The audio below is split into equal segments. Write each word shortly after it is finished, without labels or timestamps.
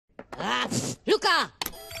Luca.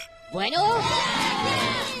 Bueno.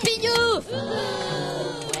 Piñu.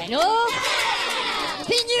 Bueno.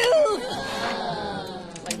 Piñu.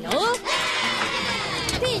 Bueno.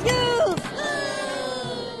 Piñu.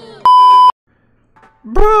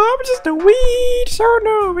 Bro, I'm just a weed, so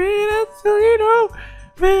no, man. That's, you know,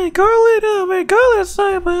 man, call it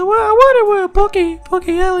something, but I wonder where Pokey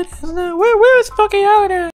Allen is now. Where's Pokey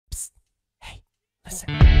Allen at? Psst. Hey, listen.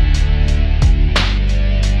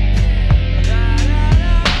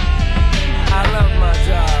 I love my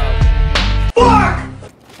job. Fuck!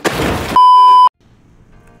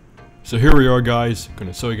 So here we are, guys.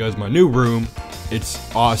 Gonna show you guys my new room. It's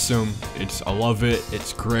awesome. I love it.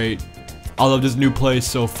 It's great. I love this new place.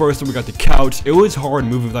 So first we got the couch. It was hard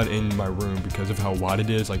moving that in my room because of how wide it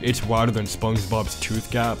is. Like, it's wider than SpongeBob's tooth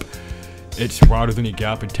gap. It's wider than the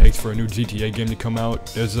gap it takes for a new GTA game to come out.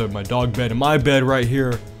 There's my dog bed and my bed right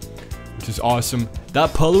here, which is awesome.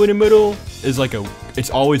 That pillow in the middle is like it's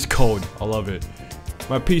always cold. I love it.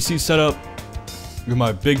 My PC setup with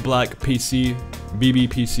my big black PC, BB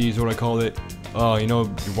PC is what I call it. You know,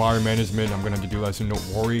 the wire management, I'm gonna have to do that, so don't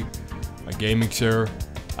worry. My gaming chair.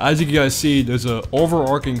 As you guys see, there's an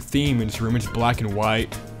overarching theme in this room. It's black and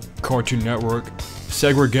white. Cartoon Network.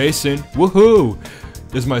 Segregation. Woohoo!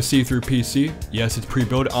 This is my see-through PC. Yes, it's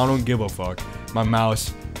pre-built. I don't give a fuck. My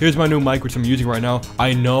mouse. Here's my new mic, which I'm using right now.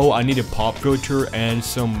 I know I need a pop filter and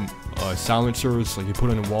some silencers, like you put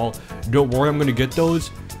on the wall. Don't worry, I'm gonna get those.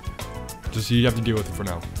 Just you have to deal with it for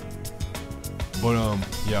now. But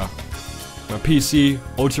yeah. My PC,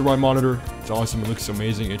 ultra-wide monitor. It's awesome. It looks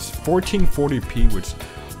amazing. It's 1440p, which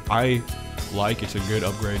I like. It's a good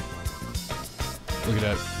upgrade. Look at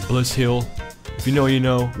that. Bliss Hill. If you know, you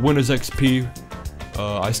know. Windows XP.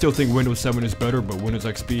 I still think Windows 7 is better, but Windows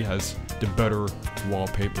XP has the better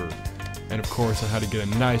wallpaper. And of course, I had to get a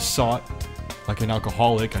nice shot, like an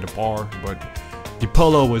alcoholic at a bar, but the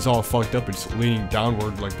pillow was all fucked up. It's leaning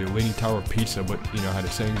downward like the Leaning Tower of Pizza, but you know how to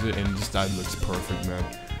sing it, and just that looks perfect, man.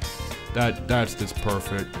 That's just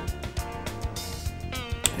perfect.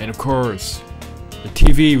 And of course, the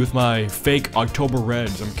TV with my fake October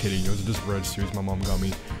Reds. I'm kidding, those are just red suits my mom got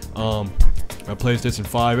me. My PlayStation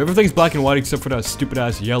 5. Everything's black and white except for that stupid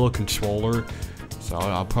ass yellow controller. So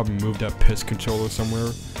I'll probably move that piss controller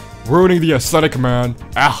somewhere. Ruining the aesthetic, man.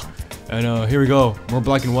 Ah! And here we go. More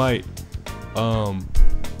black and white.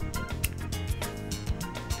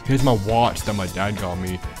 Here's my watch that my dad got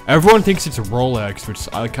me. Everyone thinks it's a Rolex, which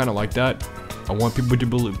I kind of like that. I want people to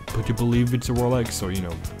believe it's a Rolex, so you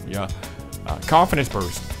know, yeah. Confidence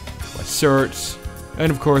boost. My shirts,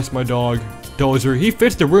 and of course my dog, Dozer. He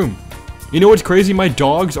fits the room. You know what's crazy? My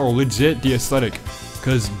dogs are legit the aesthetic,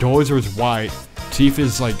 because Dozer is white, Chief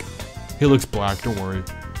is like, he looks black. Don't worry.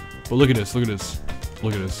 But look at this. Look at this.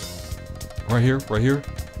 Look at this. Right here. Right here.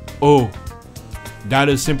 Oh, that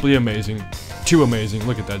is simply amazing. Too amazing.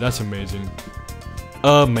 Look at that. That's amazing.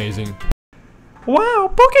 Amazing. Wow,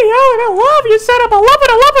 Pokey Allen, I love your setup. I love it.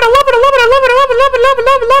 I love it. I love it. I love it. I love it. I love it. Love it. Love it.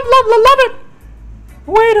 Love it. Love it. Love it. Love it.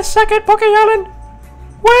 Wait a second, Pokey Allen.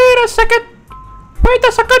 Wait a second. Wait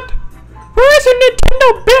a second. Where's your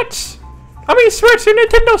Nintendo bits? I mean Switch, your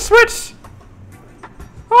Nintendo Switch.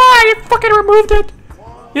 Oh, you fucking removed it.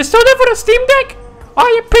 You still there for the Steam Deck? Oh,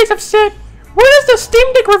 you piece of shit. When is the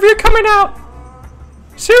Steam Deck review coming out?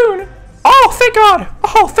 Soon. Oh, thank God.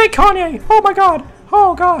 Oh, thank Kanye. Oh my God.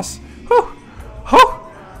 Oh gosh. Oh. Oh.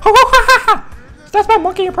 Oh. That's my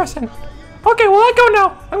monkey impression. Okay, well I go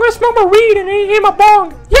now. I'm gonna smoke my weed and eat my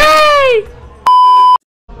bong. Yay!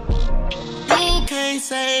 You can't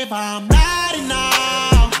save, I'm not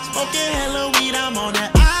enough. Smoking hella weed, I'm on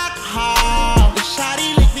that alcohol. The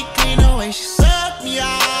shawty lick me clean the way she sucked me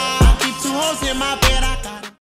off. I keep two hoes in my